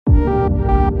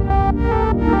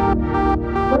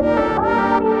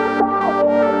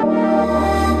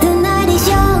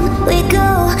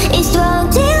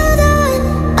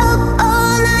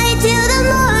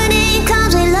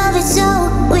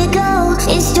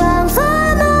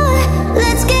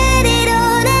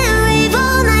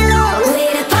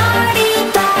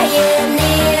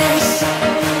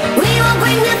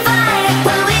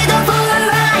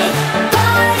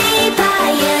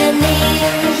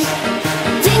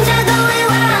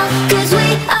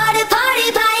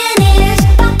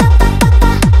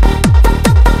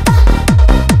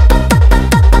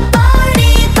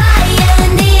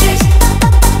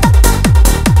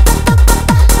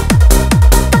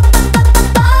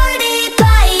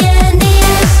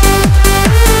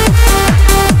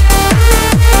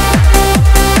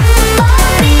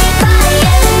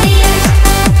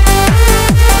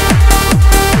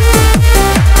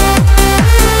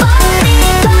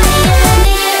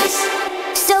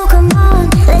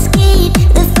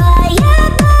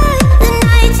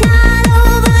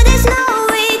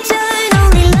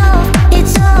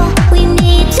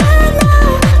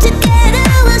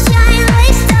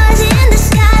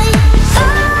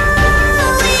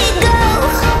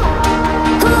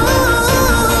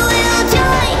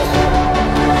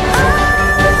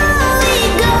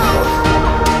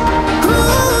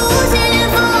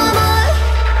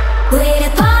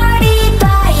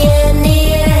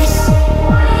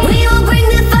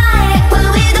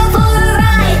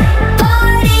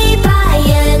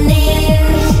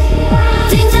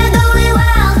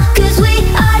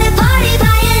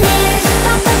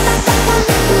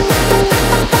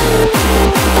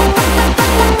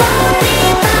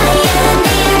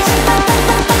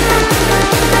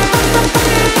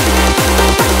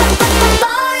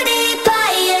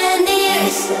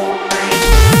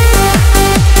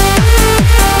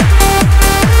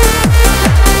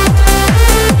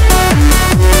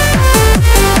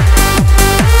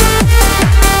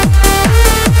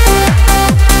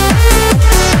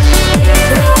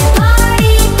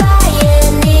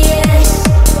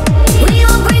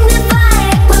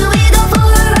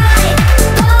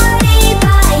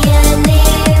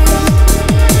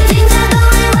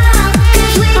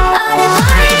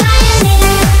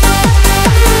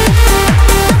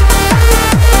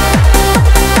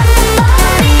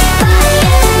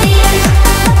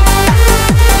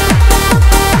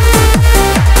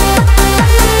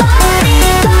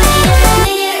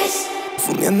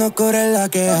corre la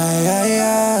que hay, ay,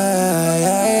 ay,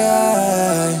 ay,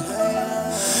 ay.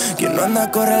 Quien no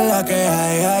anda corre la que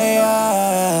hay, ay,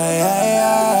 ay, ay,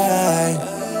 ay.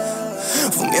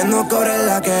 Fundiendo corre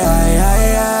la que hay,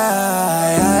 ay,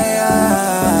 ay, ay,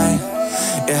 ay.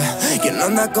 Yeah. Quien no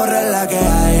anda corre la que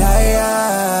hay, ay,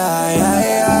 ay, ay,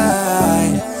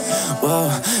 ay.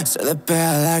 Whoa, se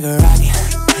despega like a rocket.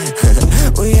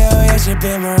 Oh yeah, she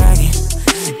be my rocket.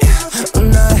 Yeah.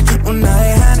 Una de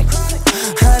honey,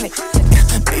 honey.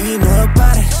 Yeah. Baby, no lo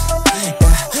pares.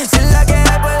 Yeah. Si la que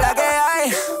hay, pues la que hay.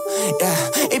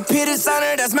 Yeah. Y Peter's on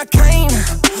her, that's my kind.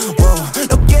 Whoa,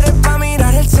 lo quieres pa'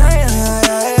 mirar el time.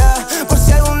 Yeah, yeah. Por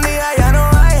si algún día ya no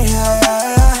hay. Yeah,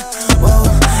 yeah. Whoa,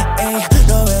 ey,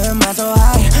 lo beben mato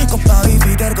high. Copa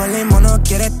Bitter con limón no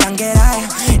quieres tanquear.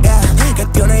 Yeah, que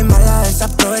tío no hay más la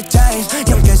desaprovecháis.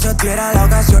 Y aunque eso tuviera la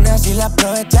ocasión así la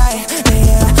aprovecháis.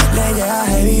 Le llega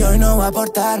heavy, hoy no va a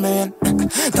portarme bien.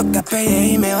 Toca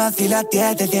pay y me vacila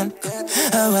 10 de 100.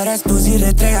 Ahora eres tú si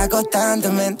retrega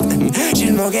constantemente.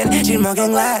 She's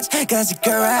smoking glass, casi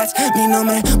que rats. Mi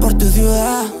nombre por tu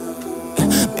ciudad.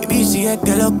 Baby, sigue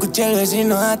que lo escuche el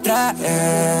vecino de atrás.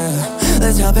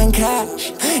 Let's hop and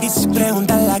crash. Y si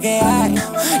preguntan la que hay,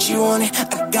 she want it,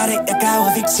 I got it, y acabo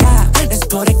de asfixiar. Let's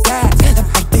go to cat, la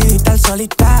partidita al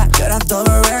solitario. You're all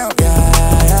over around,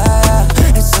 yeah, yeah.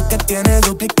 Eso que tienes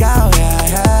duplicado, yeah,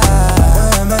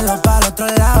 yeah. Muévemelo para el otro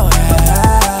lado,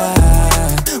 yeah.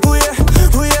 Oh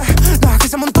yeah, no, que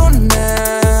se amontonen.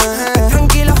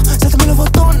 Tranquilo, sáltame los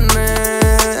botones.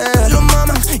 Los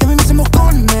maman y a mí me se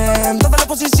moconen. Todas las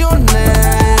posiciones.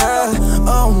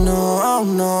 Oh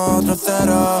no, otro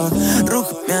cero.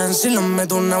 Ruge bien si lo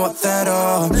meto un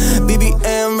aguacero.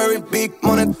 BBM, very big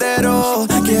monetero.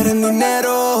 Quieren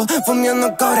dinero,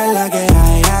 fundiendo cobre la que hay,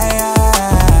 ay,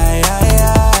 ay, ay,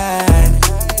 ay.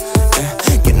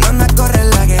 Yeah. Quien no anda corre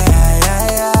la que hay,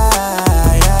 ay,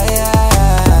 ay, ay,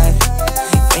 ay.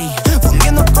 Ey,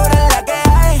 fundiendo cobre la que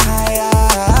hay, ay,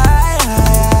 ay,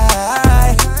 ay,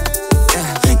 ay.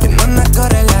 Yeah. Quien no anda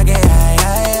corre la que hay,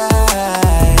 ay, ay,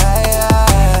 ay, ay,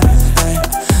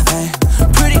 ay.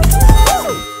 Pretty.